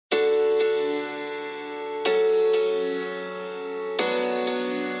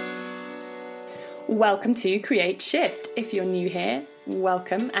Welcome to Create Shift. If you're new here,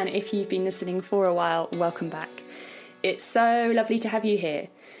 welcome. And if you've been listening for a while, welcome back. It's so lovely to have you here.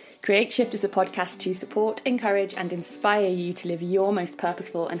 Create Shift is a podcast to support, encourage and inspire you to live your most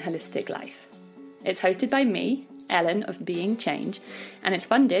purposeful and holistic life. It's hosted by me, Ellen of Being Change, and it's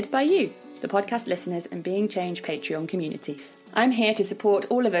funded by you, the podcast listeners and Being Change Patreon community. I'm here to support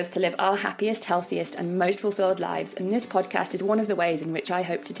all of us to live our happiest, healthiest and most fulfilled lives, and this podcast is one of the ways in which I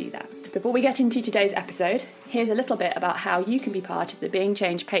hope to do that. Before we get into today's episode, here's a little bit about how you can be part of the Being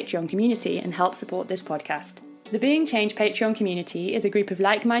Change Patreon community and help support this podcast. The Being Change Patreon community is a group of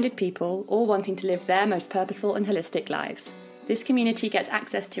like-minded people all wanting to live their most purposeful and holistic lives. This community gets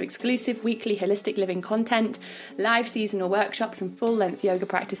access to exclusive weekly holistic living content, live seasonal workshops and full-length yoga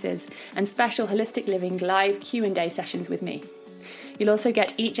practices, and special holistic living live Q&A sessions with me. You'll also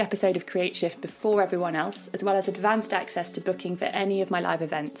get each episode of Create Shift before everyone else, as well as advanced access to booking for any of my live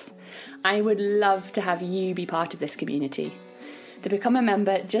events. I would love to have you be part of this community. To become a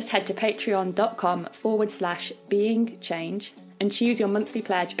member, just head to patreon.com/beingchange and choose your monthly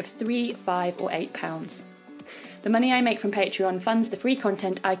pledge of £3, £5 or £8. The money I make from Patreon funds the free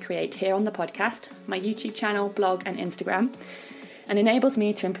content I create here on the podcast, my YouTube channel, blog and Instagram, and enables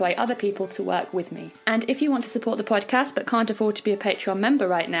me to employ other people to work with me. And if you want to support the podcast but can't afford to be a Patreon member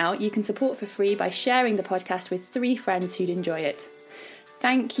right now, you can support for free by sharing the podcast with 3 friends who'd enjoy it.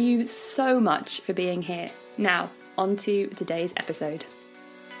 Thank you so much for being here. Now, on to today's episode.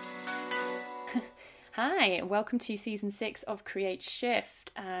 Hi, welcome to season 6 of Create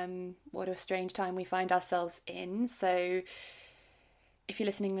Shift. What a strange time we find ourselves in. So if you're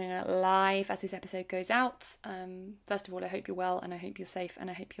listening live as this episode goes out, first of all, I hope you're well and I hope you're safe and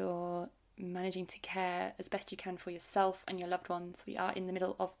I hope you're managing to care as best you can for yourself and your loved ones. We are in the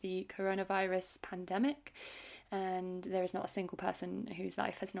middle of the coronavirus pandemic and there is not a single person whose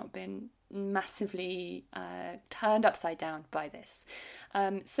life has not been massively turned upside down by this.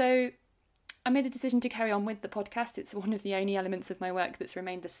 So I made the decision to carry on with the podcast. It's one of the only elements of my work that's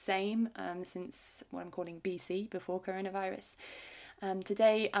remained the same since what I'm calling BC, before coronavirus.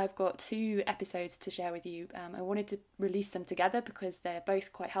 Today I've got 2 episodes to share with you. I wanted to release them together because they're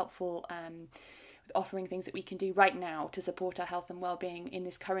both quite helpful with offering things that we can do right now to support our health and well-being in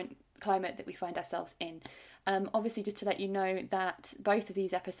this current climate that we find ourselves in. Obviously, just to let you know that both of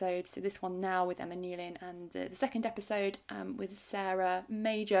these episodes, so this one now with Newlyn and the second episode with Sarah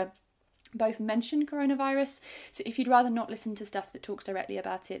Major, both mention coronavirus. So if you'd rather not listen to stuff that talks directly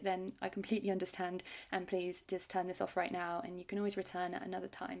about it, then I completely understand, and please just turn this off right now and you can always return at another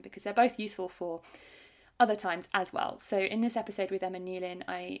time because they're both useful for other times as well. So in this episode with Newlyn,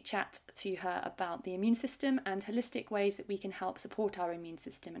 I chat to her about the immune system and holistic ways that we can help support our immune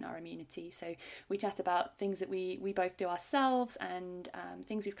system and our immunity. So we chat about things that we both do ourselves and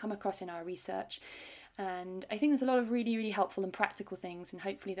things we've come across in our research. And I think there's a lot of really, really helpful and practical things, and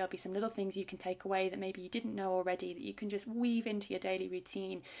hopefully there'll be some little things you can take away that maybe you didn't know already that you can just weave into your daily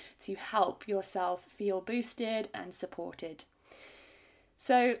routine to help yourself feel boosted and supported.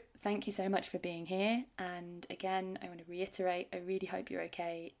 So thank you so much for being here. And again, I want to reiterate, I really hope you're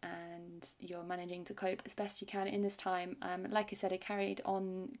okay and you're managing to cope as best you can in this time. Like I said, I carried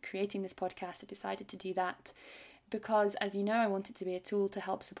on creating this podcast. I decided to do that because, as you know, I want it to be a tool to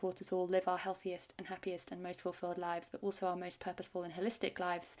help support us all live our healthiest and happiest and most fulfilled lives, but also our most purposeful and holistic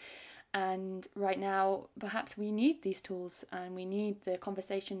lives. And right now, perhaps we need these tools and we need the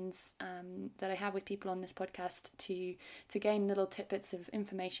conversations that I have with people on this podcast to gain little tidbits of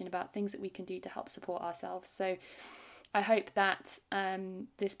information about things that we can do to help support ourselves. So I hope that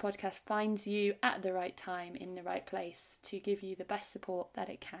this podcast finds you at the right time, in the right place, to give you the best support that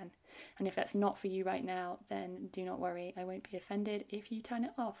it can. And if that's not for you right now, then do not worry. I won't be offended if you turn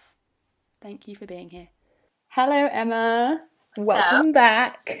it off. Thank you for being here. Hello, Emma. Welcome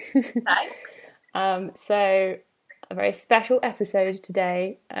back. Thanks. So a very special episode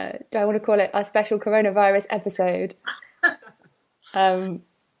today. Do I want to call it our special coronavirus episode?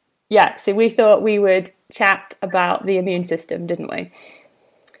 Yeah, so we thought we would chat about the immune system, didn't we?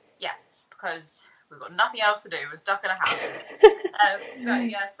 Yes, because we've got nothing else to do. We're stuck in a house. But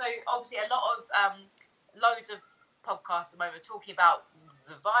yeah, so obviously a lot of loads of podcasts at the moment talking about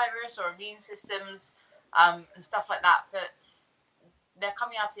the virus or immune systems and stuff like that, but they're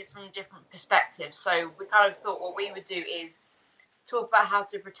coming at it from different perspectives. So we kind of thought what we would do is talk about how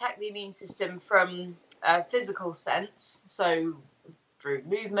to protect the immune system from a physical sense, so through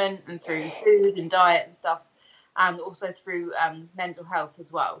movement and through food and diet and stuff, and also through mental health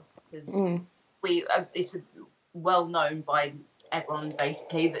as well, because it's well known by everyone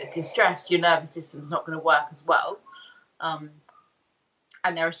basically that if you're stressed, your nervous system's not going to work as well.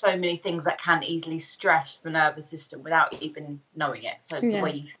 And there are so many things that can easily stress the nervous system without even knowing it. So the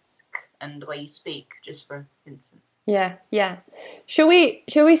way you think and the way you speak, just for instance. Yeah. Shall we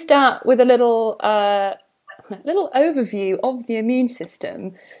start with a little overview of the immune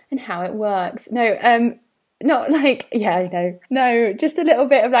system and how it works? No, not like, I know. No, just a little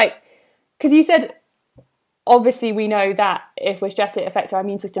bit of like, because you said, obviously we know that if we're stressed, it affects our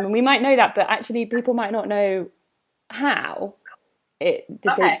immune system, and we might know that, but actually people might not know how it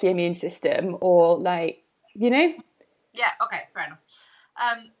depletes the immune system, or like, Yeah, okay, fair enough.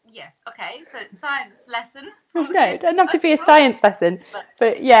 Yes, okay, so science lesson. No, it doesn't have to be a science lesson,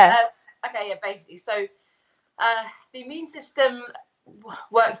 but yeah. Basically, so the immune system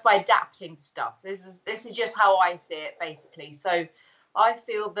works by adapting to stuff. This is just how I see it, basically. So I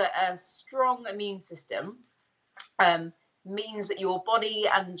feel that a strong immune system means that your body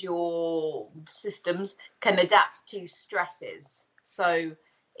and your systems can adapt to stresses. So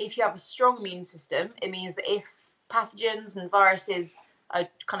if you have a strong immune system, it means that if pathogens and viruses are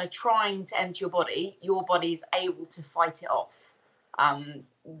kind of trying to enter your body's able to fight it off.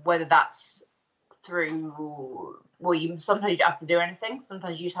 Whether that's through, sometimes you don't have to do anything.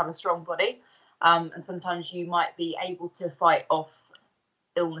 Sometimes you just have a strong body. And sometimes you might be able to fight off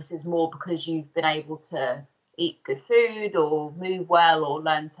illnesses more because you've been able to eat good food or move well or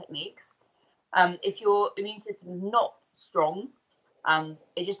learn techniques. If your immune system is not strong,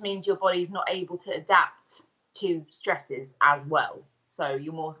 it just means your body's not able to adapt to stresses as well. So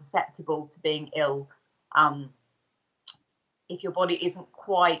you're more susceptible to being ill if your body isn't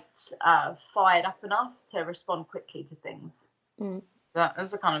quite fired up enough to respond quickly to things.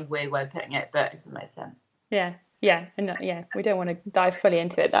 That's a kind of weird way of putting it, but if it makes sense. Yeah, and we don't want to dive fully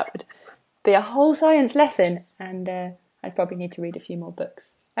into it. That would be a whole science lesson, and I'd probably need to read a few more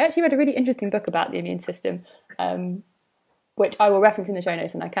books. I actually read a really interesting book about the immune system, which I will reference in the show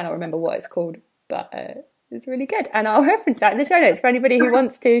notes, and I cannot remember what it's called, but it's really good, and I'll reference that in the show notes for anybody who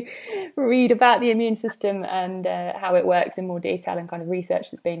wants to read about the immune system and how it works in more detail, and kind of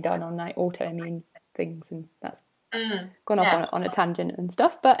research that's being done on like autoimmune things, and that's gone off on a tangent and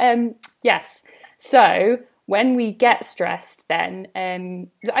stuff. But yes, so when we get stressed, then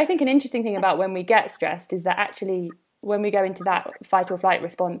I think an interesting thing about when we get stressed is that actually when we go into that fight or flight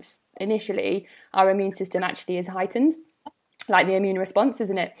response initially, our immune system actually is heightened, like the immune response,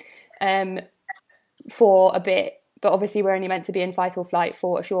 isn't it? For a bit, but obviously we're only meant to be in fight or flight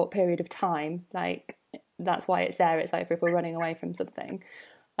for a short period of time. Like that's why it's there. It's like if we're running away from something,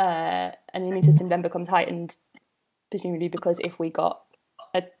 and the immune system then becomes heightened, presumably because if we got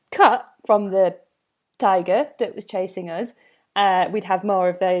a cut from the tiger that was chasing us, we'd have more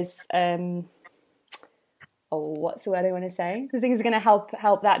of those. What's the word I want to say? The things are going to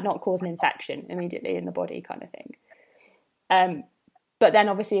help that not cause an infection immediately in the body, kind of thing. But then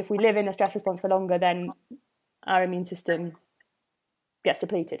obviously if we live in a stress response for longer, then our immune system gets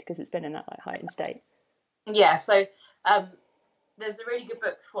depleted because it's been in that like heightened state. Yeah, so there's a really good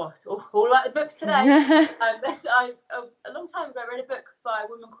book for all about the books today. A long time ago I read a book by a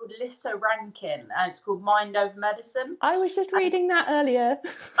woman called Lissa Rankin, and it's called Mind Over Medicine. I was just reading that earlier.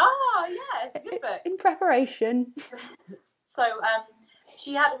 Oh yeah, it's a good book. In preparation. So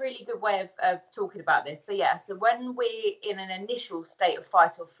she had a really good way of talking about this. So when we're in an initial state of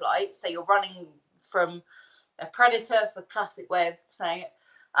fight or flight, so you're running from a predator, it's the classic way of saying it.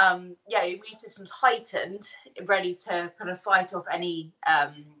 Your immune system's heightened, ready to kind of fight off any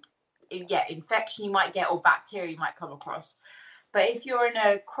infection you might get or bacteria you might come across. But if you're in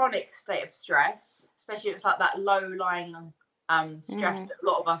a chronic state of stress, especially if it's like that low-lying stress that a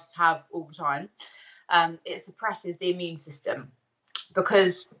lot of us have all the time, it suppresses the immune system.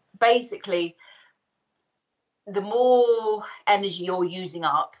 Because basically, the more energy you're using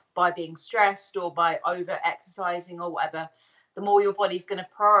up by being stressed or by over-exercising or whatever, the more your body's going to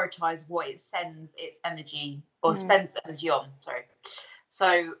prioritize what it sends its energy or spends energy on.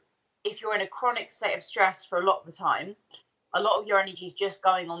 So if you're in a chronic state of stress for a lot of the time, a lot of your energy is just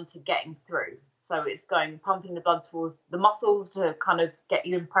going on to getting through. So it's pumping the blood towards the muscles to kind of get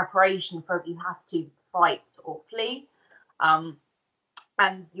you in preparation for if you have to fight or flee.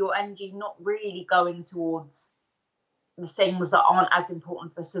 And your energy is not really going towards the things that aren't as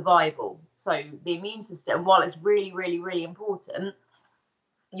important for survival. So the immune system, while it's really, really, really important,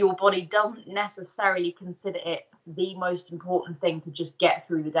 your body doesn't necessarily consider it the most important thing to just get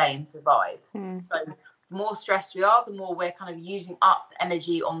through the day and survive. So the more stressed we are, the more we're kind of using up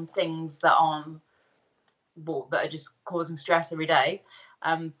energy on things that are just causing stress every day.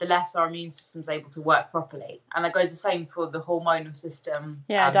 The less our immune system's able to work properly. And that goes the same for the hormonal system.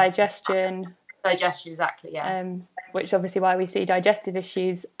 Digestion. Digestion, exactly, yeah. which obviously why we see digestive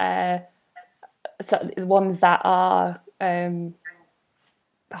issues. So the ones that are, there's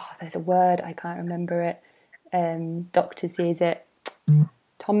a word, I can't remember it. Doctors use it.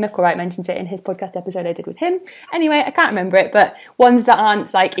 Tom Micklewright mentions it in his podcast episode I did with him. Anyway, I can't remember it, but ones that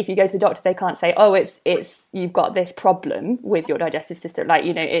aren't like, if you go to the doctor, they can't say, oh, it's you've got this problem with your digestive system. Like,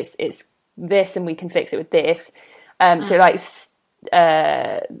 you know, it's this and we can fix it with this. So like,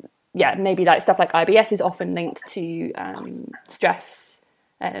 maybe like stuff like IBS is often linked to stress,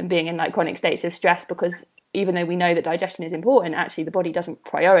 being in like chronic states of stress, because even though we know that digestion is important, actually the body doesn't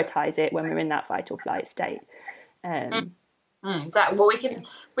prioritize it when we're in that fight or flight state. Exactly. Well,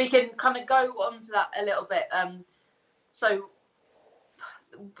 we can kind of go on to that a little bit. So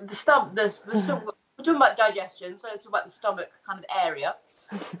the stomach, we're talking about digestion, so let's talk about the stomach kind of area.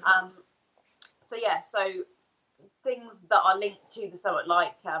 So things that are linked to the stomach,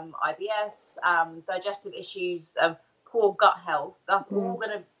 like IBS, digestive issues, poor gut health, that's all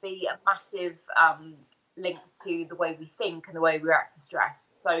going to be a massive link to the way we think and the way we react to stress.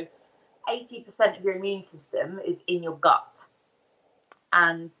 So 80% of your immune system is in your gut.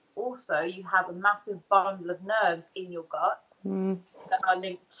 And also you have a massive bundle of nerves in your gut that are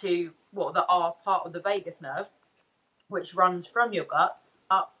linked to that are part of the vagus nerve, which runs from your gut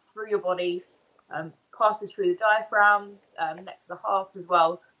up through your body, passes through the diaphragm, next to the heart as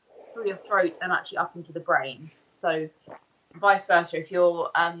well, through your throat and actually up into the brain. So vice versa, if you're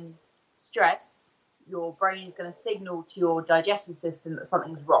stressed, your brain is going to signal to your digestive system that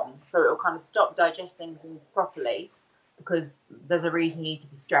something's wrong. So it'll kind of stop digesting things properly because there's a reason you need to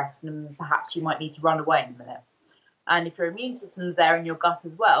be stressed, and perhaps you might need to run away in a minute. And if your immune system's there in your gut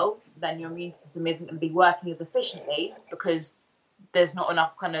as well, then your immune system isn't going to be working as efficiently because there's not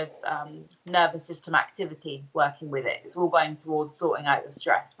enough kind of nervous system activity working with it. It's all going towards sorting out your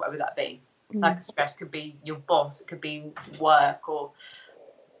stress, whatever that be. Like stress could be your boss, it could be work or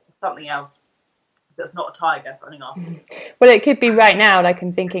something else that's not a tiger running off. Well, it could be right now, like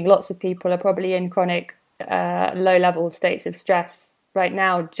I'm thinking lots of people are probably in chronic low level states of stress right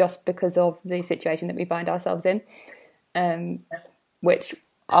now just because of the situation that we find ourselves in, which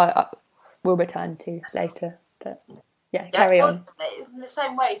I will return to later. But carry on. In the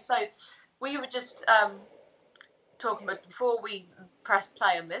same way, so we were just talking about before we press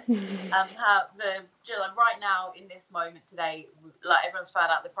play on this, how right now in this moment today, like everyone's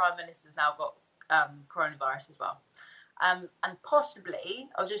found out the Prime Minister's now got coronavirus as well. And possibly,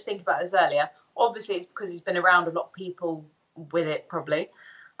 I was just thinking about this earlier, obviously it's because he's been around a lot of people with it probably,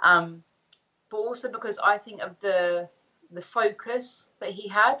 but also because I think of the focus that he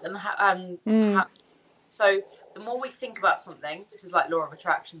had and how, so the more we think about something, this is like law of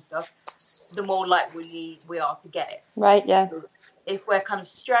attraction stuff, the more likely we are to get it. Right, yeah. So if we're kind of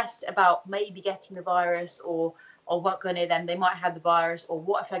stressed about maybe getting the virus or what going near them, they might have the virus, or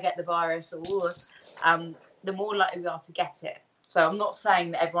what if I get the virus, or the more likely we are to get it. So I'm not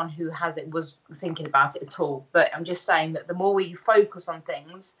saying that everyone who has it was thinking about it at all, but I'm just saying that the more we focus on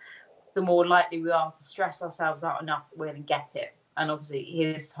things, the more likely we are to stress ourselves out enough that we're going to get it. And obviously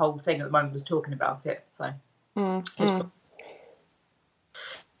his whole thing at the moment was talking about it. So,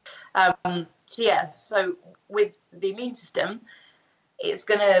 so with the immune system, it's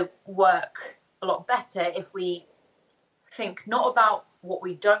going to work a lot better if we think not about what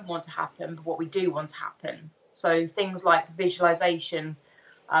we don't want to happen, but what we do want to happen. So things like visualization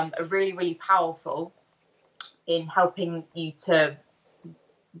are really, really powerful in helping you to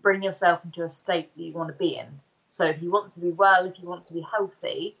bring yourself into a state that you want to be in. So if you want to be well, if you want to be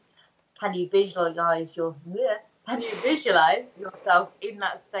healthy, can you visualize yourself in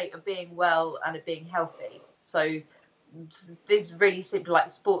that state of being well and of being healthy? So this is really simple, like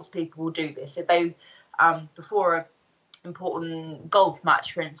sports people will do this. If they, before a important golf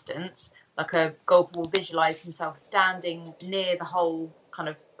match, for instance, like a golfer will visualize himself standing near the hole, kind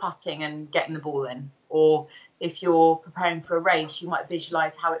of putting and getting the ball in. Or if you're preparing for a race, you might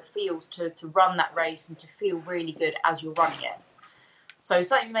visualize how it feels to run that race and to feel really good as you're running it. So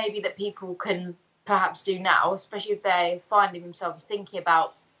something maybe that people can perhaps do now, especially if they're finding themselves thinking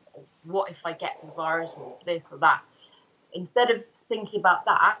about what if I get the virus or this or that. Instead of thinking about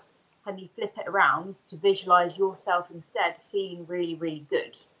that, can you flip it around to visualize yourself instead feeling really, really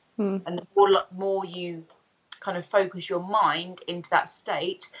good? And the more you kind of focus your mind into that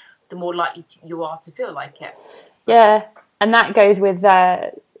state, the more likely you are to feel like it. So, yeah, and that goes with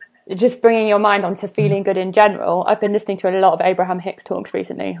just bringing your mind onto feeling good in general. I've been listening to a lot of Abraham Hicks talks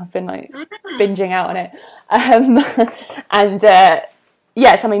recently. I've been like binging out on it. And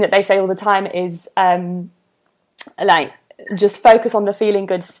something that they say all the time is like just focus on the feeling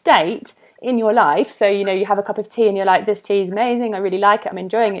good state in your life. So, you know, you have a cup of tea and you're like, this tea is amazing, I really like it, I'm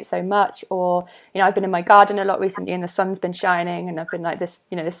enjoying it so much. Or, you know, I've been in my garden a lot recently and the sun's been shining and I've been like, this,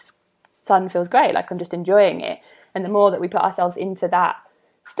 you know, this sun feels great, like I'm just enjoying it. And the more that we put ourselves into that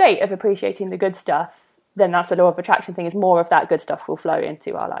state of appreciating the good stuff, then that's the law of attraction thing, is more of that good stuff will flow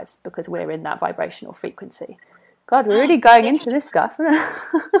into our lives because we're in that vibrational frequency. God, we're really going into this stuff.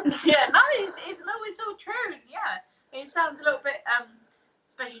 Yeah, no, it's all true. Yeah, it sounds a little bit,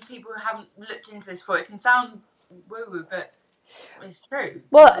 especially to people who haven't looked into this before, it can sound woo-woo, but it's true.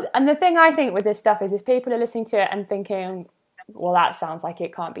 Well, and the thing I think with this stuff is if people are listening to it and thinking, well, that sounds like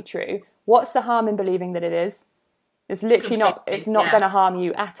it can't be true, what's the harm in believing that it is? It's literally not, it's not going to harm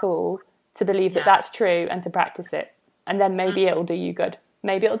you at all to believe that that's true and to practice it. And then maybe it'll do you good.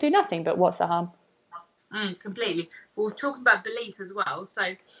 Maybe it'll do nothing, but what's the harm? Completely. Well, we're talking about belief as well.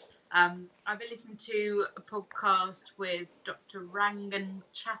 So I've been listening to a podcast with Dr. Rangan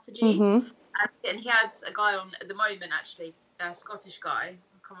Chatterjee. And he has a guy on at the moment, actually, a Scottish guy,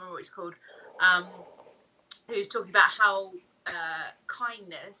 I can't remember what he's called, who's talking about how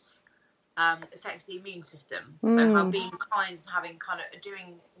kindness affects the immune system. So how being kind and having kind of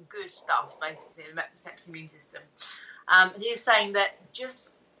doing good stuff basically affects the immune system. And he's saying that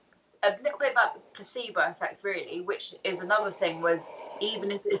just a little bit about the placebo effect, really, which is another thing, was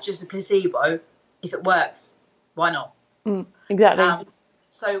even if it's just a placebo, if it works, why not? Exactly.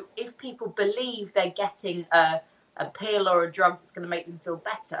 So if people believe they're getting a pill or a drug that's going to make them feel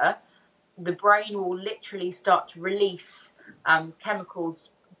better, the brain will literally start to release chemicals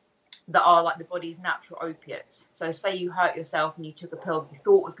that are like the body's natural opiates. So say you hurt yourself and you took a pill that you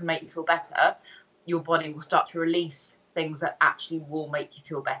thought was going to make you feel better, your body will start to release things that actually will make you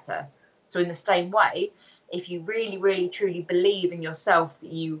feel better. So in the same way, if you really, really, truly believe in yourself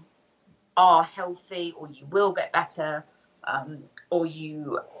that you are healthy or you will get better, or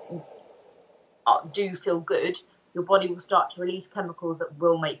you do feel good, your body will start to release chemicals that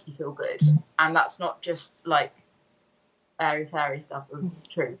will make you feel good. And that's not just like airy-fairy stuff, it's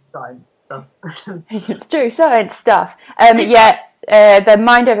true science stuff. It's true science stuff. The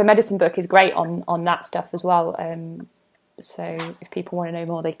Mind Over Medicine book is great on that stuff as well. So if people want to know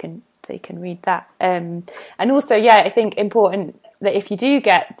more, they can read that. And also, I think important that if you do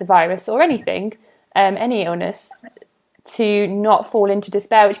get the virus or anything, any illness, to not fall into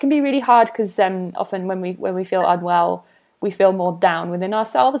despair, which can be really hard because often when we feel unwell, we feel more down within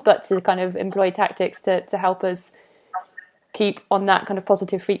ourselves. But to kind of employ tactics to help us keep on that kind of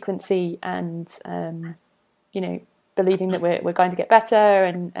positive frequency and believing that we're going to get better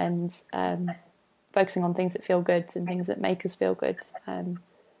and focusing on things that feel good and things that make us feel good.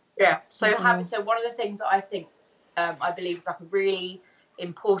 So one of the things that I think I believe is like a really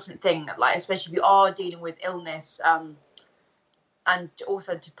important thing, like especially if you are dealing with illness, and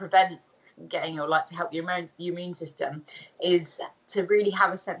also to prevent getting or like to help your immune system, is to really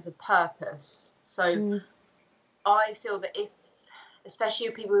have a sense of purpose. So I feel that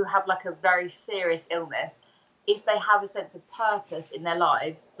especially people who have like a very serious illness, if they have a sense of purpose in their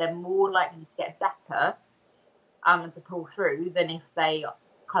lives, they're more likely to get better and to pull through than if they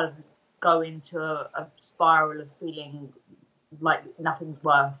kind of go into a spiral of feeling like nothing's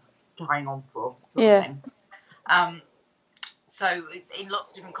worth trying on for. Sort of thing. So in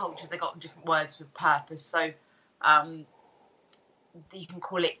lots of different cultures, they got different words for purpose. So you can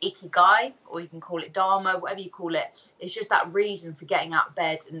call it ikigai or you can call it dharma, whatever you call it. It's just that reason for getting out of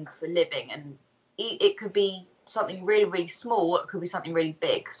bed and for living. And it could be something really, really small. It could be something really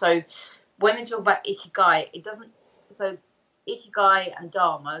big. So when they talk about ikigai, so ikigai and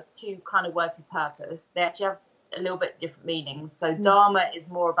dharma, two kind of words for purpose, they actually have a little bit different meanings. So dharma is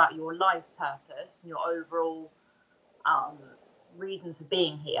more about your life purpose and your overall reason for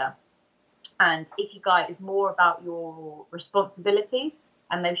being here. And ikigai is more about your responsibilities.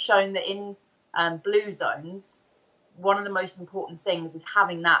 And they've shown that in blue zones, one of the most important things is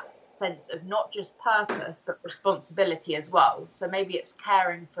having that sense of not just purpose, but responsibility as well. So maybe it's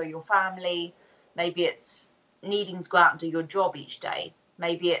caring for your family. Maybe it's needing to go out and do your job each day.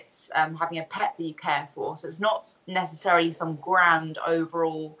 Maybe it's having a pet that you care for. So it's not necessarily some grand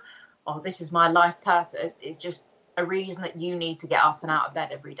overall, this is my life purpose. It's just a reason that you need to get up and out of bed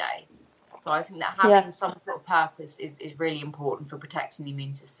every day. So I think that having some sort of purpose is really important for protecting the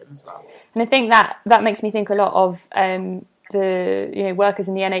immune system as well. And I think that makes me think a lot of the workers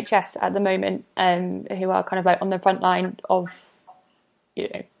in the NHS at the moment who are kind of like on the front line of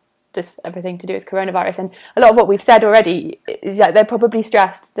just everything to do with coronavirus. And a lot of what we've said already is that they're probably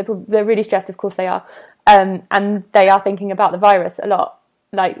stressed. They're really stressed, of course they are, and they are thinking about the virus a lot,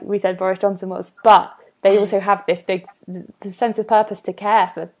 like we said Boris Johnson was. But they also have this big the sense of purpose to care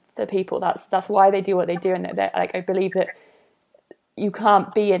for people. That's why they do what they do, and that like I believe that you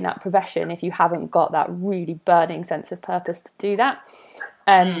can't be in that profession if you haven't got that really burning sense of purpose to do that.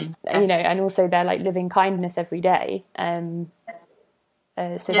 You know, and also they're like living kindness every day. So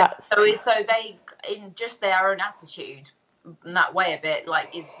they, in just their own attitude, in that way of it,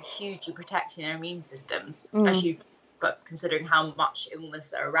 like, is hugely protecting their immune systems, especially but considering how much illness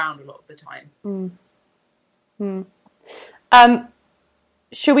they're around a lot of the time.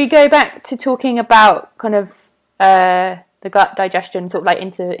 Should we go back to talking about kind of the gut digestion, sort of like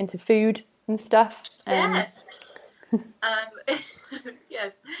into food and stuff? Yes.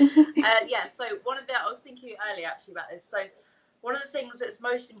 Yes. So one of I was thinking earlier actually about this. So one of the things that's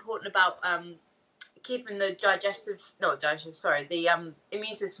most important about keeping the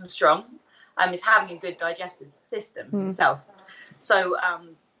immune system strong is having a good digestive system itself. So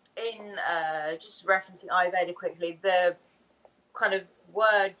in just referencing Ayurveda quickly, the kind of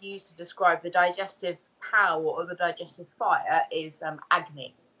word used to describe the digestive power or the digestive fire is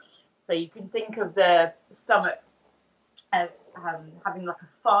Agni. So you can think of the stomach as having like a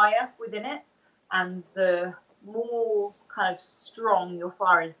fire within it, and the more kind of strong your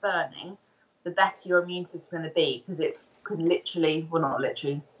fire is burning, the better your immune system is going to be, because it could literally, well, not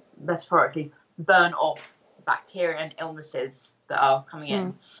literally, metaphorically, burn off bacteria and illnesses that are coming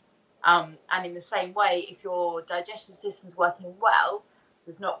in. And in the same way, if your digestive system's working well,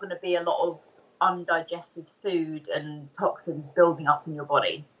 there's not going to be a lot of undigested food and toxins building up in your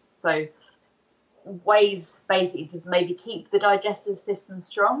body. So ways basically to maybe keep the digestive system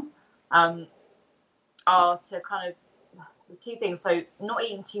strong are to kind of the two things. So not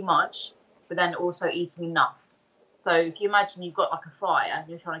eating too much, but then also eating enough. So if you imagine you've got like a fire and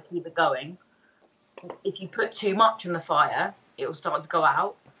you're trying to keep it going, if you put too much on the fire, it will start to go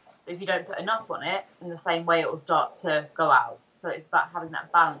out. But if you don't put enough on it, in the same way, it will start to go out. So it's about having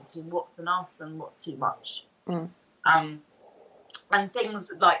that balance between what's enough and what's too much. And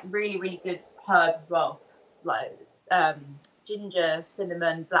things like really, really good herbs as well, like ginger,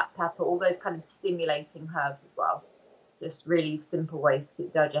 cinnamon, black pepper, all those kind of stimulating herbs as well. Just really simple ways to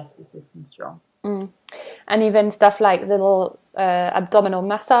keep the digestive system strong. And even stuff like little abdominal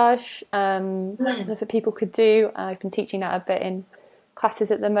massage that people could do. I've been teaching that a bit in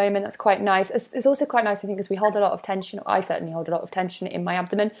classes at the moment. That's quite nice. It's also quite nice, I think, because we hold a lot of tension. I certainly hold a lot of tension in my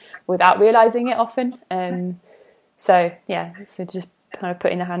abdomen without realising it often. So just kind of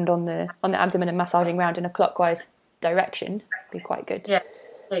putting a hand on the abdomen and massaging around in a clockwise direction would be quite good. Yeah,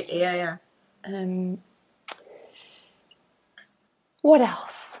 completely. Yeah. What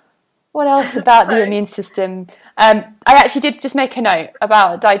else? What else about the immune system? I actually did just make a note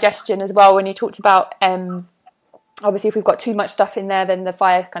about digestion as well when you talked about obviously if we've got too much stuff in there, then the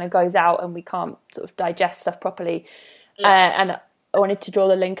fire kind of goes out and we can't sort of digest stuff properly. And I wanted to draw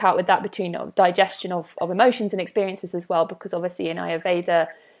the link out with that between digestion of emotions and experiences as well, because obviously in Ayurveda,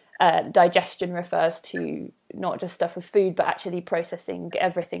 digestion refers to not just stuff of food, but actually processing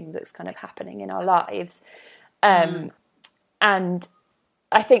everything that's kind of happening in our lives. And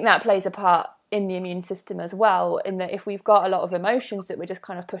I think that plays a part in the immune system as well, in that if we've got a lot of emotions that we're just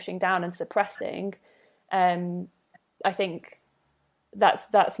kind of pushing down and suppressing, I think that's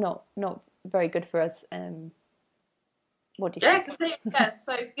not very good for us. What do you think? Completely. Yeah,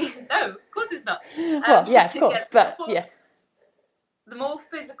 so no, of course it's not. Well, yeah, of course, but yeah. The more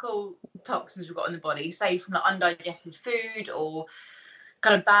physical toxins we've got in the body, say from like undigested food or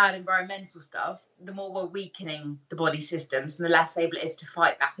kind of bad environmental stuff, the more we're weakening the body systems and the less able it is to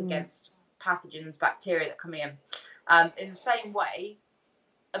fight back against pathogens, bacteria that come in. In the same way,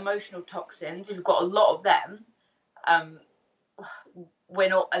 emotional toxins, if we've got a lot of them, we're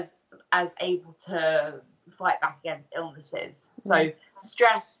not as able to fight back against illnesses. So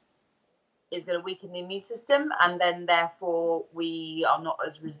stress is going to weaken the immune system, and then therefore we are not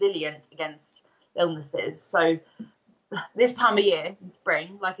as resilient against illnesses. So this time of year in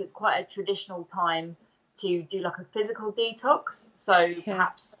spring, like, it's quite a traditional time to do like a physical detox. So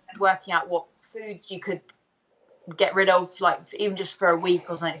perhaps working out what foods you could get rid of, like even just for a week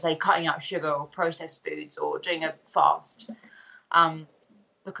or something, say cutting out sugar or processed foods or doing a fast.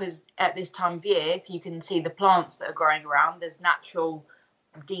 Because at this time of year, if you can see the plants that are growing around, there's natural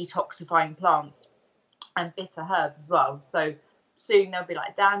detoxifying plants and bitter herbs as well. So soon there'll be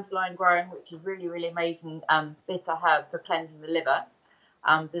like dandelion growing, which is really, really amazing bitter herb for cleansing the liver.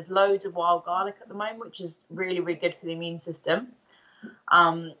 There's loads of wild garlic at the moment, which is really, really good for the immune system.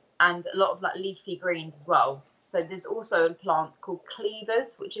 And a lot of like leafy greens as well. So there's also a plant called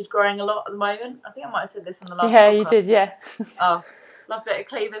cleavers, which is growing a lot at the moment. I think I might have said this on the last podcast. You did, yeah. Oh, love it,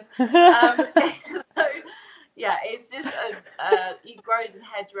 cleavers. So Yeah, it's just it grows in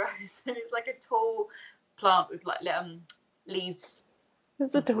hedgerows, and it's like a tall plant with like leaves.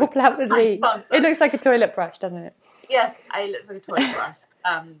 It's a tall plant with leaves. It looks like a toilet brush, doesn't it? Yes, it looks like a toilet brush.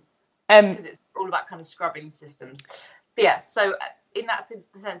 Because it's all about kind of scrubbing systems. So, yeah, so in that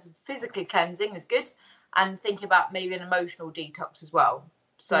the sense of physically cleansing is good, and think about maybe an emotional detox as well.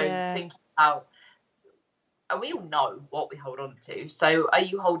 So think about, and we all know what we hold on to. So are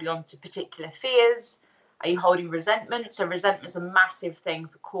you holding on to particular fears? Are you holding resentment? So resentment's a massive thing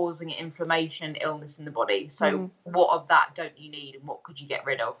for causing inflammation, illness in the body. So what of that don't you need, and what could you get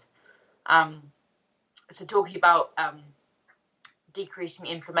rid of? So talking about decreasing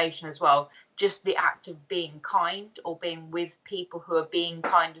inflammation as well, just the act of being kind or being with people who are being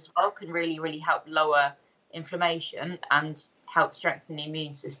kind as well can really, really help lower inflammation and help strengthen the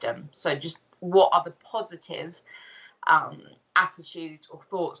immune system. So just what are the positive attitudes or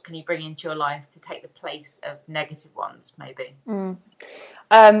thoughts can you bring into your life to take the place of negative ones, maybe? Okay,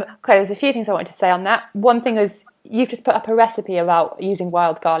 there's a few things I wanted to say on that. One thing is, you've just put up a recipe about using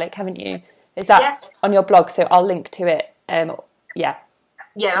wild garlic, haven't you? Is that on your blog? So I'll link to it. That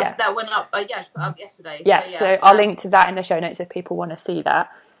went up. I put up yesterday. So I'll link to that in the show notes if people want to see that.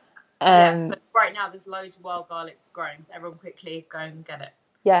 So right now there's loads of wild garlic growing, so everyone quickly go and get it.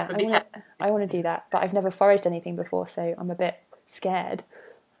 Yeah, I want to do that, but I've never foraged anything before, so I'm a bit scared.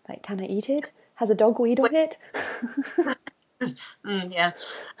 Like, can I eat it? Has a dog weed on it?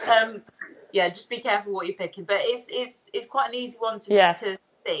 Just be careful what you're picking, but it's quite an easy one to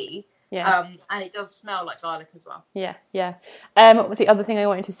see. And it does smell like garlic as well. What was the other thing I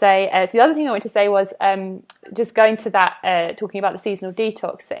wanted to say? So the other thing I wanted to say was just going to that, talking about the seasonal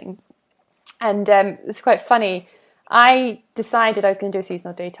detox thing. And it's quite funny. I decided I was going to do a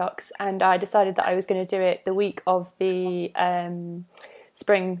seasonal detox, and I decided that I was going to do it the week of the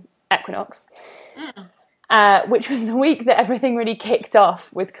spring equinox, which was the week that everything really kicked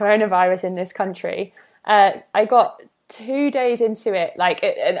off with coronavirus in this country. I got 2 days into it,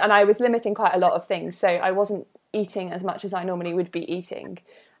 and I was limiting quite a lot of things, so I wasn't eating as much as I normally would be eating,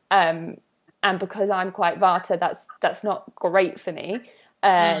 and because I'm quite Vata, that's not great for me,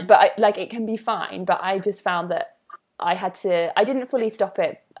 but it can be fine, but I just found that I didn't fully stop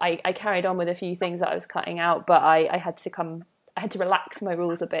it. I carried on with a few things that I was cutting out, but I had to relax my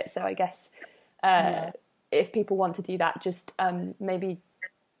rules a bit. So I guess if people want to do that, just maybe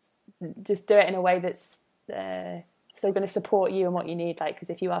just do it in a way that's still going to support you and what you need.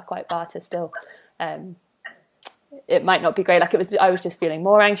 Because if you are quite Vata still, it might not be great. I was just feeling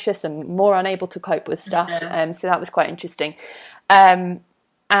more anxious and more unable to cope with stuff. So that was quite interesting. And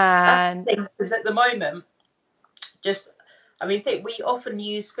because at the moment, we often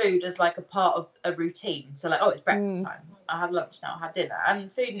use food as like a part of a routine. So it's breakfast time. I'll have lunch now, I'll have dinner.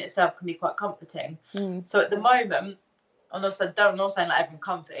 And food in itself can be quite comforting. So at the moment, I'm not saying like everyone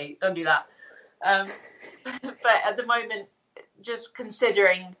comfy, don't do that. But at the moment, just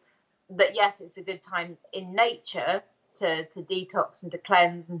considering that, yes, it's a good time in nature to detox and to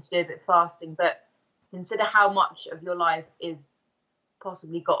cleanse and to do a bit of fasting, but consider how much of your life is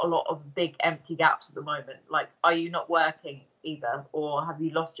possibly got a lot of big empty gaps at the moment. Like, are you not working either, or have you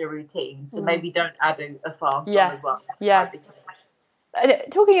lost your routine? So maybe don't add a fast on as well.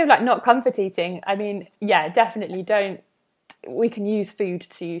 Talking of not comfort eating, definitely don't. We can use food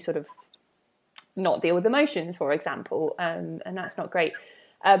to sort of not deal with emotions, for example, and that's not great.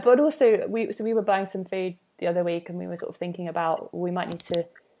 But also, we were buying some food the other week, and we were sort of thinking about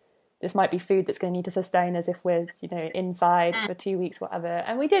this might be food that's going to need to sustain us if we're, inside for 2 weeks, whatever.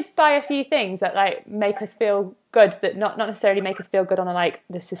 And we did buy a few things that make us feel good, that not necessarily make us feel good on a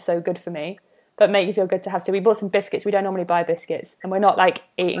this is so good for me, but make you feel good to have. So we bought some biscuits. We don't normally buy biscuits, and we're not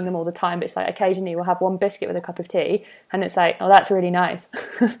eating them all the time, but it's occasionally we'll have one biscuit with a cup of tea, and it's oh, that's really nice.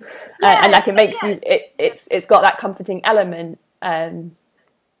 And it makes you, it's got that comforting element.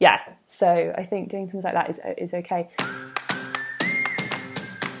 So I think doing things like that is okay.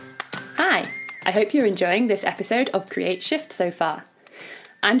 Hi, I hope you're enjoying this episode of Create Shift so far.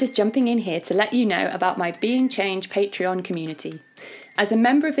 I'm just jumping in here to let you know about my Being Change Patreon community. As a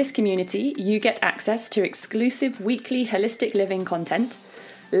member of this community, you get access to exclusive weekly holistic living content,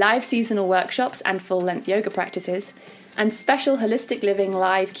 live seasonal workshops and full-length yoga practices, and special holistic living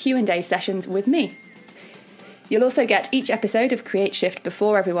live Q&A sessions with me. You'll also get each episode of Create Shift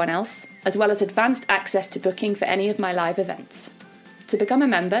before everyone else, as well as advanced access to booking for any of my live events. To become a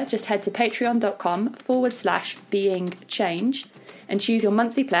member, just head to patreon.com/beingchange and choose your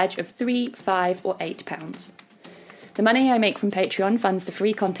monthly pledge of £3, £5 or £8. The money I make from Patreon funds the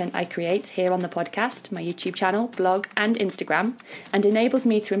free content I create here on the podcast, my YouTube channel, blog and Instagram, and enables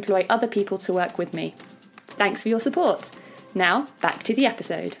me to employ other people to work with me. Thanks for your support. Now, back to the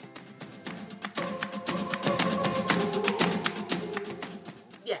episode.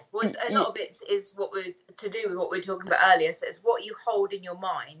 Yeah, well, a lot of it is what we're to do with what we were talking about earlier. So it's what you hold in your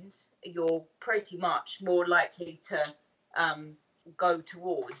mind, you're pretty much more likely to go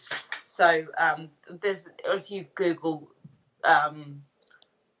towards. So there's, if you Google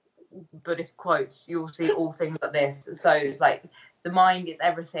Buddhist quotes, you'll see all things like this. So it's like, the mind is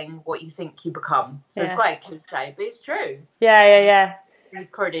everything, what you think you become. So it's quite a cliche, but it's true. Yeah. You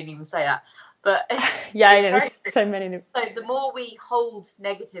probably didn't even say that. But yeah, I know, there's so many. So the more we hold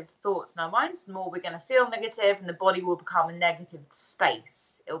negative thoughts in our minds, the more we're going to feel negative, and the body will become a negative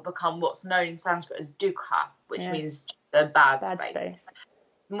space. It will become what's known in Sanskrit as dukkha, which means a bad space.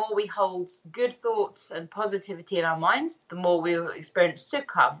 The more we hold good thoughts and positivity in our minds, the more we'll experience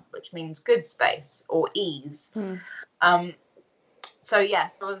sukha, which means good space or ease. So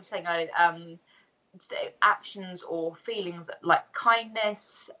yes, I was saying earlier, actions or feelings like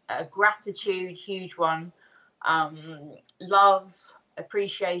kindness, gratitude, huge one, love,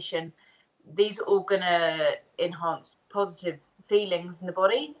 appreciation, these are all going to enhance positive feelings in the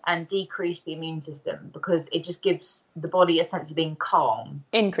body and decrease the immune system, because it just gives the body a sense of being calm.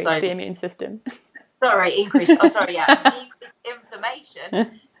 Increase the immune system. Decrease inflammation,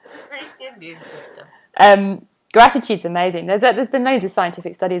 increase the immune system. Gratitude's amazing. There's been loads of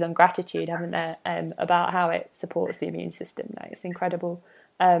scientific studies on gratitude, haven't there, about how it supports the immune system. Like, it's incredible.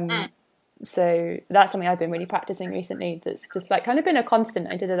 So that's something I've been really practicing recently. That's just like kind of been a constant.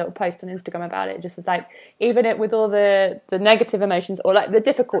 I did a little post on Instagram about it. Just like, even with all the negative emotions or like the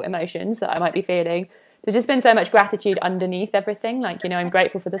difficult emotions that I might be feeling, there's just been so much gratitude underneath everything. Like, I'm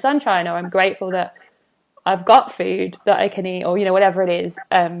grateful for the sunshine, or I'm grateful that I've got food that I can eat, or whatever it is.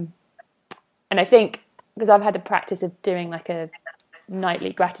 And I think, because I've had a practice of doing like a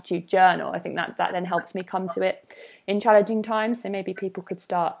nightly gratitude journal, I think that then helps me come to it in challenging times. So maybe people could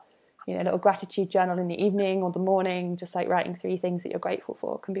start, a little gratitude journal in the evening or the morning, just like writing 3 things that you're grateful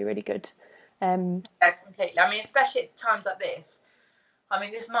for can be really good. Yeah, completely. I mean, especially at times like this. I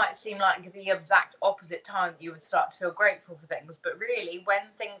mean, this might seem like the exact opposite time you would start to feel grateful for things, but really, when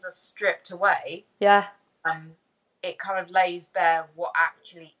things are stripped away, it kind of lays bare what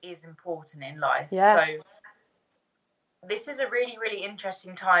actually is important in life. So this is a really, really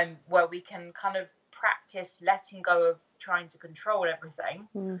interesting time where we can kind of practice letting go of trying to control everything.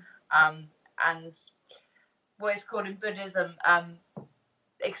 And what is called in Buddhism,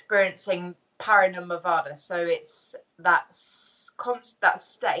 experiencing parinirvana. So it's that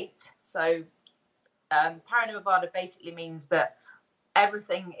state. So parinirvana basically means that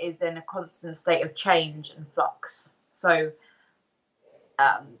everything is in a constant state of change and flux. So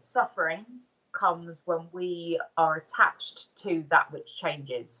suffering comes when we are attached to that which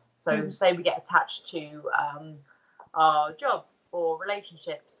changes. So say we get attached to our job or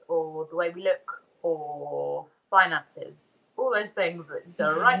relationships or the way we look or finances, all those things that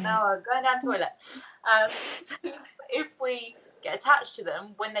right now are going down the toilet. So if we get attached to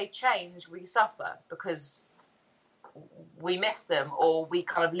them, when they change, we suffer because we miss them, or we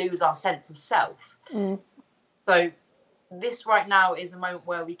kind of lose our sense of self. So this right now is a moment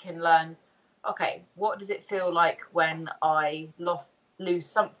where we can learn, okay, what does it feel like when I lose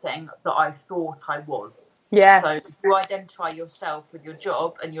something that I thought I was? So you identify yourself with your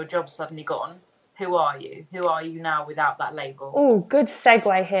job, and your job's suddenly gone. Who are you? Who are you now without that label? Oh, good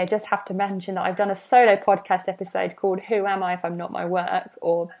segue here. Just have to mention that I've done a solo podcast episode called Who Am I If I'm Not My Work?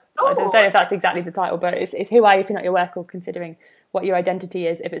 Or I don't know if that's exactly the title, but it's Who Are You If You're Not Your Work, or considering what your identity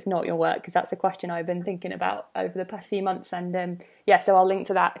is if it's not your work, because that's a question I've been thinking about over the past few months. And so I'll link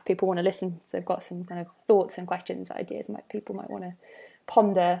to that if people want to listen. So I've got some kind of thoughts and questions, ideas people might want to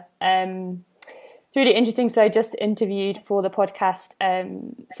ponder. It's really interesting. So I just interviewed for the podcast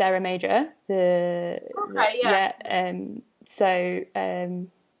Sarah Major, who's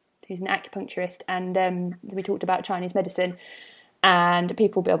an acupuncturist, and we talked about Chinese medicine, and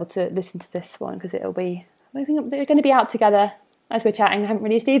people will be able to listen to this one because I think they're going to be out together as we're chatting. I haven't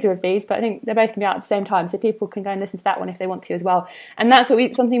released either of these, but I think they're both going to be out at the same time, so people can go and listen to that one if they want to as well. And that's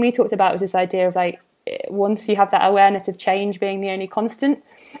something we talked about, was this idea of like, once you have that awareness of change being the only constant,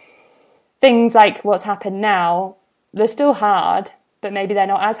 things like what's happened now, they're still hard, but maybe they're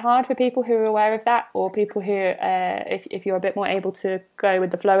not as hard for people who are aware of that, or people who, if you're a bit more able to go with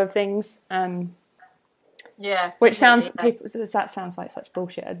the flow of things. Which sounds that sounds like such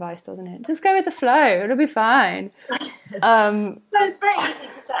bullshit advice, doesn't it? Just go with the flow; it'll be fine. No, it's very easy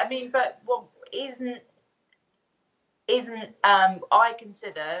to say. I mean, but what isn't I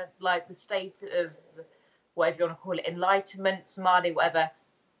consider like the state of whatever you want to call it, enlightenment, samadhi, whatever,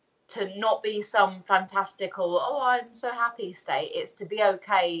 to not be some fantastical, oh, I'm so happy state. It's to be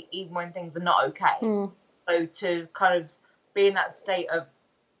okay even when things are not okay. So to kind of be in that state of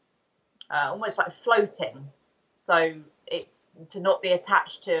almost like floating. So it's to not be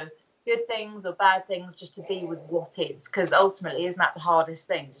attached to good things or bad things, just to be with what is. Because ultimately, isn't that the hardest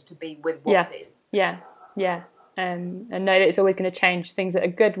thing, just to be with what is? Yeah. And know that it's always going to change. Things that are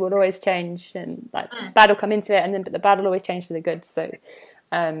good will always change, and like bad will come into it, and then but the bad will always change to the good. So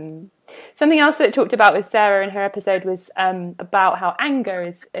something else that talked about with Sarah in her episode was about how anger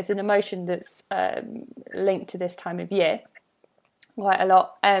is an emotion that's linked to this time of year quite a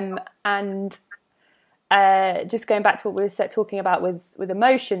lot, and just going back to what we were talking about with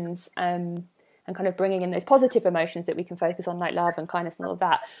emotions, and kind of bringing in those positive emotions that we can focus on, like love and kindness and all of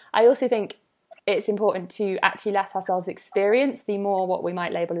that. I also think it's important to actually let ourselves experience the more what we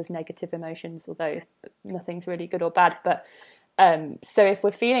might label as negative emotions, although nothing's really good or bad. But so if we're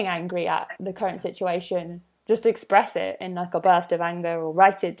feeling angry at the current situation, just express it in like a burst of anger, or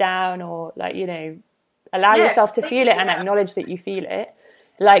write it down, or like, you know, allow yourself to feel it and acknowledge that you feel it.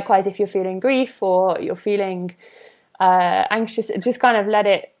 Likewise, if you're feeling grief or you're feeling anxious, just kind of let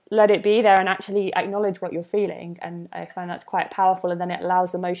it be there and actually acknowledge what you're feeling. And I find that's quite powerful. And then it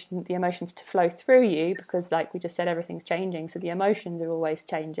allows the emotions to flow through you, because like we just said, everything's changing. So the emotions are always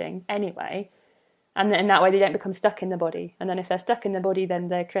changing anyway. And in that way, they don't become stuck in the body. And then if they're stuck in the body, then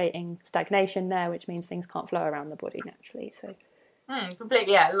they're creating stagnation there, which means things can't flow around the body naturally. So.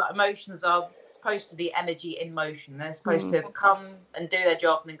 Completely, yeah. Like, emotions are supposed to be energy in motion. They're supposed to come and do their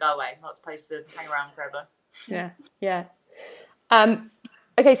job and then go away. Not supposed to hang around forever. Yeah.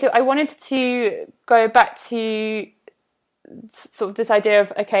 Okay, so I wanted to go back to sort of this idea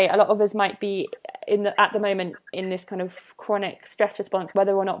of, okay, a lot of us might be at the moment in this kind of chronic stress response,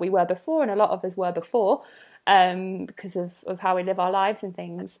 whether or not we were before, and a lot of us were before, because of how we live our lives and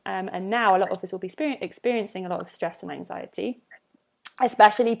things. And now a lot of us will be experiencing a lot of stress and anxiety,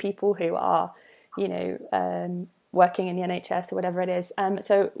 especially people who are, you know, working in the NHS or whatever it is.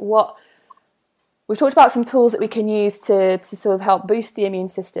 So we've talked about some tools that we can use to sort of help boost the immune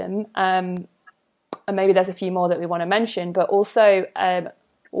system. And maybe there's a few more that we want to mention, but also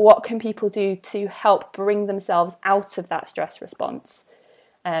what can people do to help bring themselves out of that stress response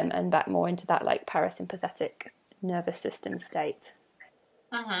and back more into that like parasympathetic nervous system state?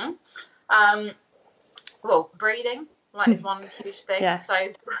 Well, breathing is one huge thing. Yeah. So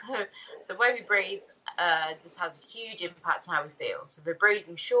the way we breathe just has a huge impact on how we feel. So if we're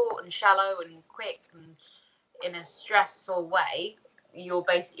breathing short and shallow and quick and in a stressful way, you're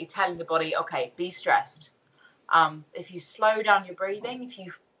basically telling the body, okay, be stressed. If you slow down your breathing, if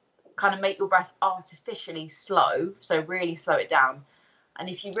you kind of make your breath artificially slow, so really slow it down, and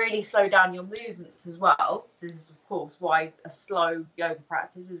if you really slow down your movements as well, so this is of course why a slow yoga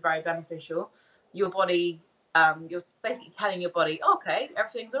practice is very beneficial, your body, you're basically telling your body, okay,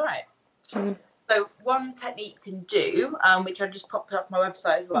 everything's all right. So one technique you can do, which I just popped up on my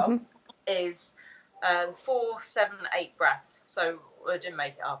website as well, is 4-7-8 breath. So I didn't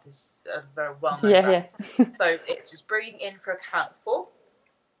make it up, it's a very well-known breath. So it's just breathing in for a count of 4,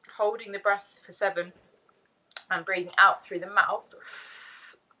 holding the breath for 7, and breathing out through the mouth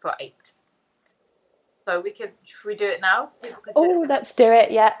for 8. So should we do it now? Let's do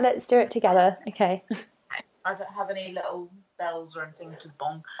it. Yeah, let's do it together. Okay. I don't have any little bells or anything to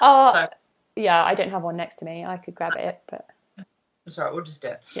bong. Yeah, I don't have one next to me. I could grab it, but sorry, we'll just do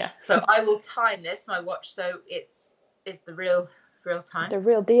it. Yeah. So I will time this, my watch, so it's the real time. The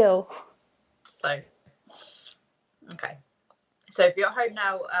real deal. So, okay. So if you're at home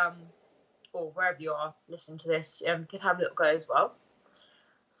now, or wherever you are listening to this, you can have a little go as well.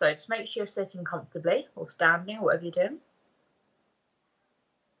 So just make sure you're sitting comfortably or standing or whatever you're doing.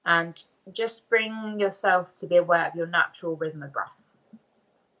 And just bring yourself to be aware of your natural rhythm of breath.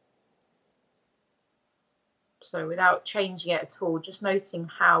 So without changing it at all, just noticing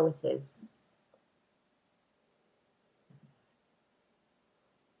how it is.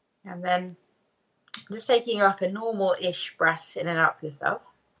 And then just taking like a normal-ish breath in and out for yourself.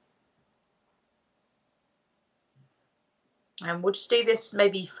 And we'll just do this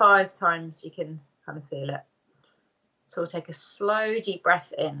maybe 5 times, you can kind of feel it. So we'll take a slow, deep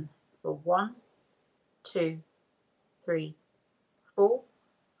breath in for 1, 2, 3, 4.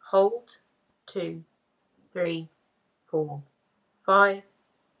 Hold, 2, 3, 4, 5,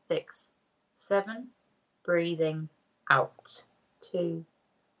 6, 7. Breathing out. 2,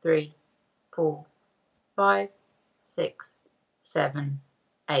 3, 4, 5, 6, 7,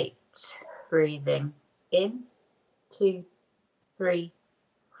 8. Breathing in. 2, 3,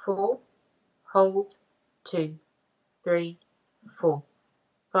 4. Hold. 2, 3, 4,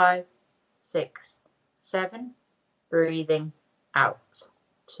 5, 6, 7. Breathing out.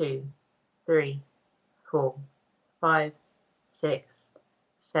 2, 3, 4, 5, 6,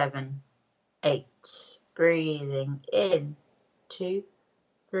 7, 8. Breathing in. 2,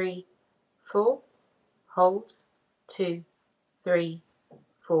 3, 4. Hold. 2, 3,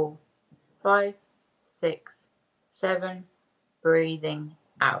 4, 5, 6, 7. Breathing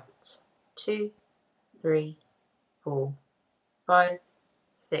out. 2, 3, 4, 5,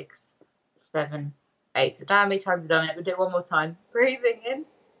 6, 7, 8. I don't know how many times I've done it, but do it one more time. Breathing in.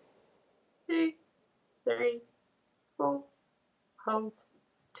 2, 3, 4. Hold.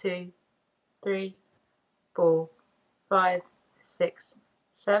 2, 3, 4, 5, 6,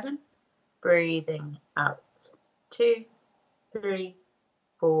 7. Breathing out. 2, 3,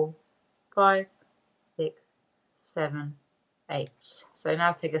 4, 5, 6, 7, 8. So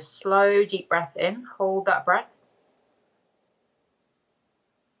now take a slow, deep breath in. Hold that breath.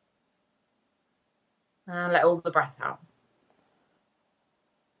 And let all the breath out.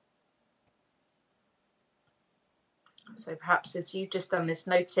 So perhaps as you've just done this,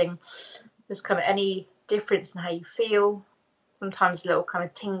 noticing just kind of any difference in how you feel. Sometimes a little kind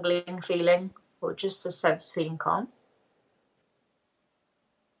of tingling feeling, or just a sense of feeling calm.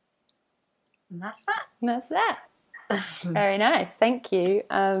 And that's that. And that's that. Very nice. Thank you.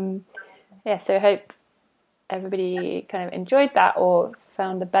 So I hope everybody kind of enjoyed that or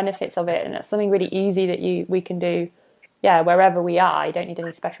found the benefits of it. And it's something really easy that we can do, wherever we are. You don't need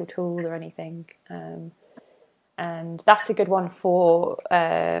any special tools or anything. And that's a good one for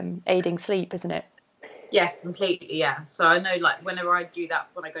aiding sleep, isn't it? Yes, completely, yeah. So I know, like, whenever I do that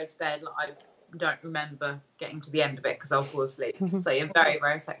when I go to bed, like, I don't remember getting to the end of it because I'll fall asleep. So you're very,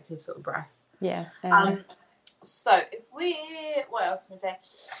 very effective sort of breath. Yeah. So what else can we say?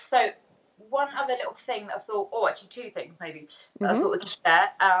 So one other little thing that I thought, actually two things maybe, that I thought we could share.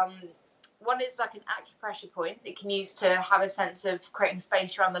 One is like an acupressure point that you can use to have a sense of creating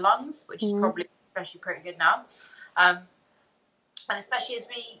space around the lungs, which is probably especially pretty good now. And especially as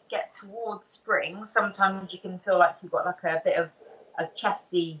we get towards spring, sometimes you can feel like you've got like a bit of a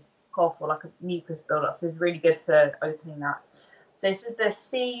chesty cough or like a mucus build-up. So it's really good for opening that. So this is the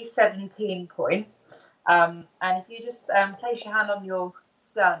C17 point. And if you just place your hand on your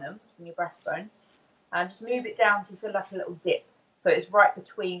sternum, so in your breastbone, and just move it down to feel like a little dip. So it's right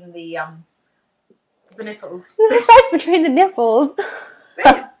between the nipples. Right between the nipples.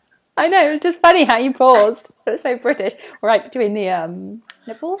 I know, it was just funny how you paused. It was so British. Right between the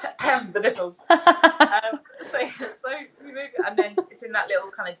nipples. The nipples. So you move it, and then it's in that little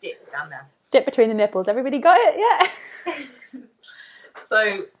kind of dip down there. Dip between the nipples. Everybody got it? Yeah.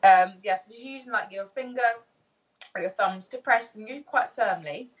 So just using like your finger or your thumbs to press and use quite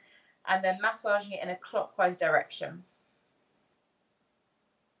firmly, and then massaging it in a clockwise direction.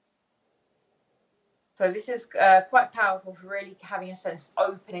 So this is quite powerful for really having a sense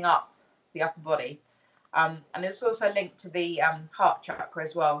of opening up the upper body. And it's also linked to the heart chakra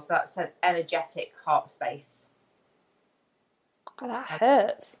as well. So that's an energetic heart space. Oh, that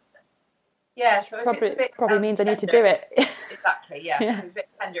hurts. Yeah, so if probably, it's a bit... Probably means I need to do it. Exactly, yeah. If it's a bit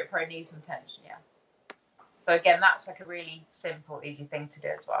tender, it probably needs some tension, yeah. So again, that's like a really simple, easy thing to do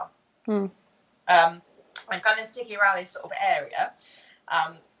as well. And kind of sticking around this sort of area,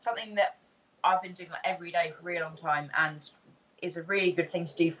 something that I've been doing like every day for a really long time and is a really good thing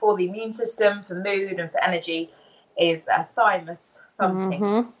to do for the immune system, for mood and for energy, is a thymus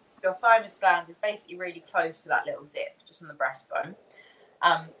thumping. Your thymus gland is basically really close to that little dip, just on the breastbone.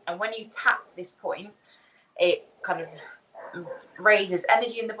 And when you tap this point, it kind of raises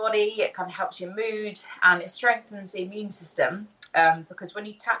energy in the body, it kind of helps your mood, and it strengthens the immune system. Because when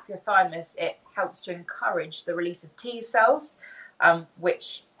you tap your thymus, it helps to encourage the release of T cells,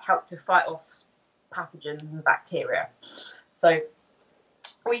 which help to fight off pathogens and bacteria. So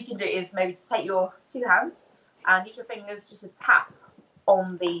all you can do is maybe to take your two hands and use your fingers just to tap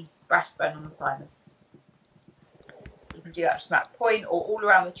on the breastbone on the thymus. So you can do that just at that point or all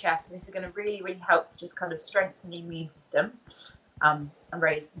around the chest. And this is going to really, really help to just kind of strengthen the immune system and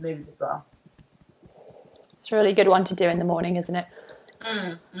raise the mood as well. It's a really good one to do in the morning, isn't it?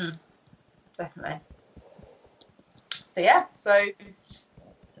 Definitely. So yeah,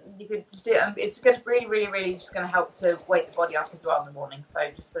 you could just do it. It's good, really, really, really just going to help to wake the body up as well in the morning. So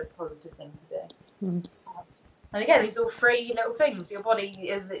just a positive thing to do. And again, these are all free little things. Your body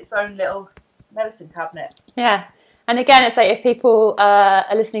is its own little medicine cabinet. Yeah. And again, it's like if people are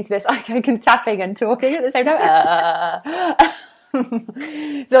listening to this, I can tapping and talking at the same time.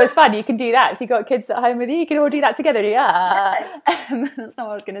 So it's fun. You can do that if you've got kids at home with you. You can all do that together. That's not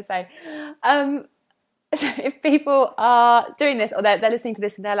what I was going to say. if people are doing this or they're listening to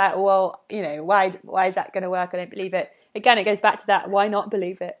this and they're like, well, you know, why is that going to work? I don't believe it. Again, it goes back to that. Why not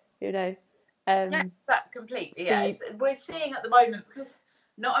believe it? You know. Yeah, that completely. Yeah, we're seeing at the moment, because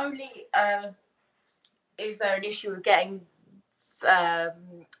not only is there an issue with getting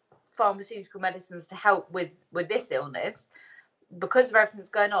pharmaceutical medicines to help with this illness, because of everything that's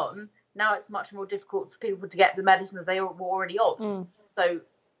going on. Now it's much more difficult for people to get the medicines they were already on. So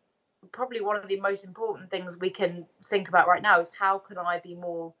probably one of the most important things we can think about right now is how can I be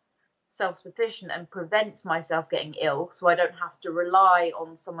more self-sufficient and prevent myself getting ill, so I don't have to rely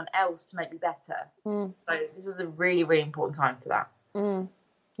on someone else to make me better. So this is a really, really important time for that.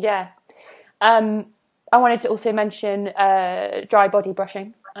 Yeah. I wanted to also mention dry body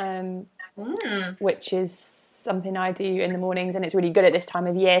brushing, which is something I do in the mornings, and it's really good at this time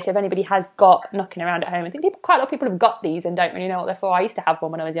of year. So if anybody has got knocking around at home, I think quite a lot of people have got these and don't really know what they're for. I used to have one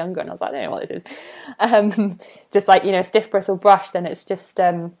when I was younger, and I was like, I don't know what this is. Just like, you know, stiff bristle brush, then it's just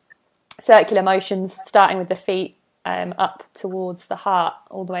circular motions starting with the feet up towards the heart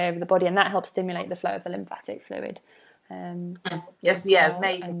all the way over the body, and that helps stimulate the flow of the lymphatic fluid. Yes, yeah,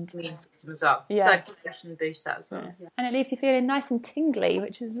 amazing immune system as well. Circulation boosts that as well. And it leaves you feeling nice and tingly,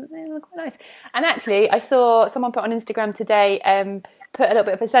 which is quite nice. And actually, I saw someone put on Instagram today, put a little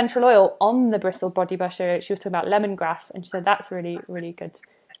bit of essential oil on the bristle body brusher. She was talking about lemongrass, and she said that's a really, really good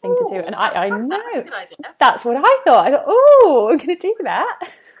thing to do. And I know that's a good idea. That's what I thought. I thought, oh, I'm going to do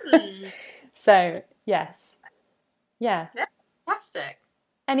that. So yes, yeah, fantastic.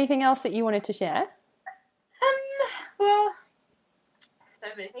 Anything else that you wanted to share? Well, so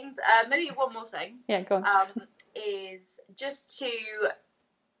many things. Maybe one more thing. Yeah, go on. Is just to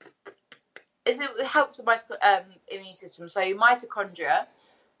it helps the immune system. So your mitochondria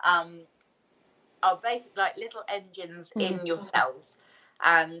are basically like little engines in your cells,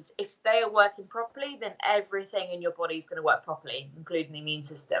 and if they are working properly, then everything in your body is going to work properly, including the immune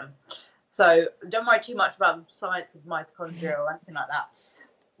system. So don't worry too much about the science of mitochondria or anything like that.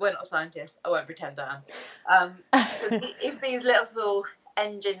 We're not scientists. I won't pretend I am. So if these little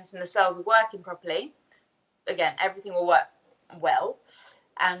engines in the cells are working properly, again, everything will work well.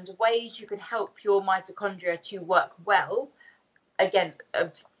 And ways you can help your mitochondria to work well, again,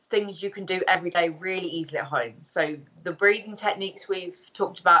 of things you can do every day really easily at home. So the breathing techniques we've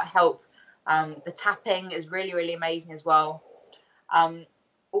talked about help. The tapping is really, really amazing as well.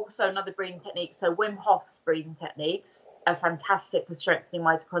 Also, another breathing technique, so Wim Hof's breathing techniques are fantastic for strengthening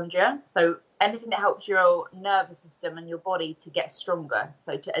mitochondria. So anything that helps your nervous system and your body to get stronger,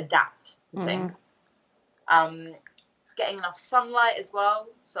 so to adapt to things. It's getting enough sunlight as well.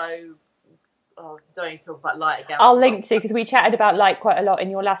 So, don't need to talk about light again. I'll link to, because we chatted about light quite a lot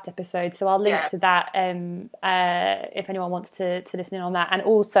in your last episode, so I'll link to that if anyone wants to listen in on that. And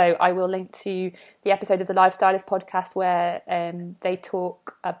also I will link to the episode of the Lifestylist podcast where they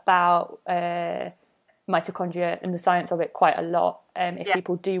talk about mitochondria and the science of it quite a lot, if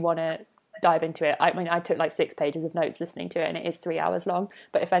people do want to dive into it. I mean, I took like 6 pages of notes listening to it, and it is 3 hours long,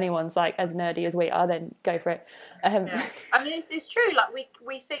 but if anyone's like as nerdy as we are, then go for it. I mean, it's true, like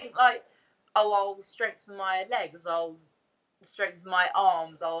we think like, I'll strengthen my legs, I'll strengthen my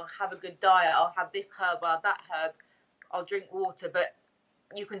arms, I'll have a good diet, I'll have this herb, I'll have that herb, I'll drink water. But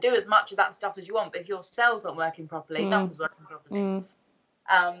you can do as much of that stuff as you want, but if your cells aren't working properly, nothing's working properly.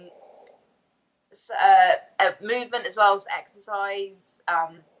 Movement as well as exercise.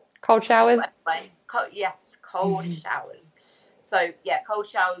 Cold showers. Yes, cold showers. So cold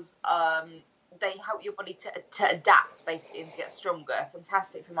showers. They help your body to adapt, basically, and to get stronger.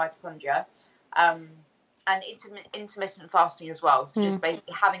 Fantastic for mitochondria. And intermittent fasting as well. So just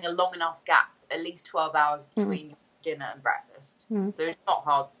basically having a long enough gap, at least 12 hours between dinner and breakfast. So it's not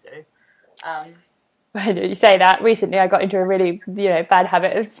hard to do. Well, you say that. Recently I got into a really bad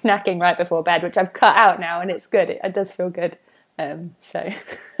habit of snacking right before bed, which I've cut out now, and it's good. It does feel good. Well,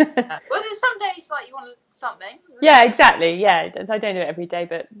 there's some days like you want something. Yeah, exactly. Yeah, I don't do it every day,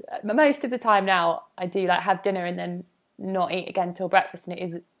 but most of the time now I do like have dinner and then not eat again until breakfast, and it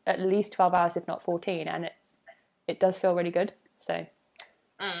is at least 12 hours, if not 14, and it does feel really good. So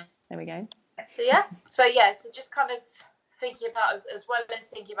there we go. So just kind of thinking about as well as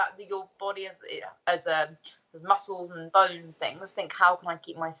thinking about your body as muscles and bones and things, think how can I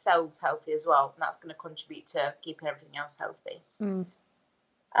keep my cells healthy as well, and that's going to contribute to keeping everything else healthy.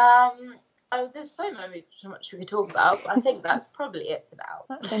 There's so much we could talk about, but I think that's probably it for now.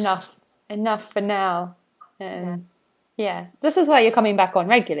 That's enough for now. This is why you're coming back on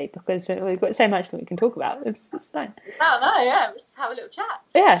regularly, because we've got so much that we can talk about. It's fine. Oh no, just have a little chat.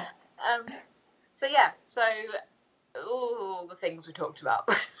 Yeah. So all the things we talked about.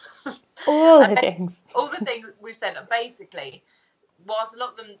 All the things. All the things we've said. And basically, whilst a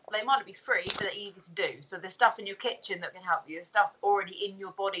lot of them, they might not be free, but they're easy to do. So there's stuff in your kitchen that can help you. There's stuff already in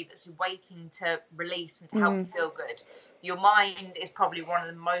your body that's waiting to release and to help you feel good. Your mind is probably one of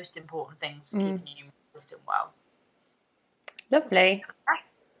the most important things for keeping your immune system well. Lovely.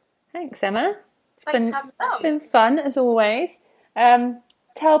 Thanks, Emma. Thanks for having me on. It's been fun, as always.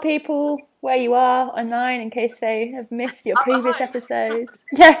 Tell people where you are online in case they have missed your previous episode.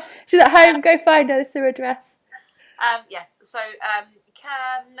 Yeah, she's at home. Go find her through address. Yes, so you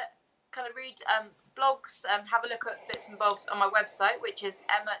can kind of read blogs, have a look at bits and bobs on my website, which is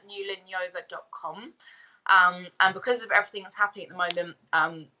emmanewlynyoga.com. And because of everything that's happening at the moment,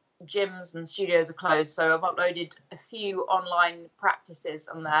 gyms and studios are closed, so I've uploaded a few online practices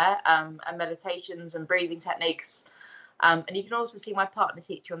on there, and meditations and breathing techniques. And you can also see my partner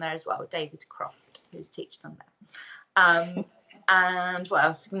teacher on there as well, David Croft, who's teaching on there. And what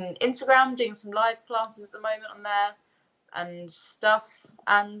else? Instagram, doing some live classes at the moment on there and stuff.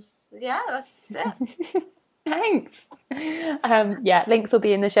 And yeah, that's it. Thanks. Yeah, links will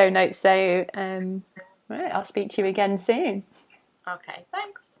be in the show notes. So right, I'll speak to you again soon. Okay,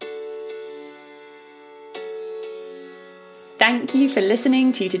 thanks. Thank you for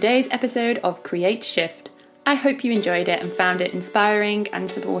listening to today's episode of Create Shift. I hope you enjoyed it and found it inspiring and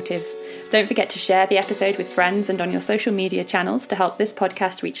supportive. Don't forget to share the episode with friends and on your social media channels to help this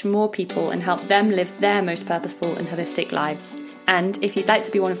podcast reach more people and help them live their most purposeful and holistic lives. And if you'd like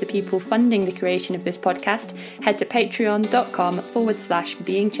to be one of the people funding the creation of this podcast, head to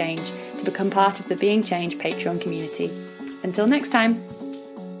patreon.com/beingchange to become part of the Being Change Patreon community. Until next time.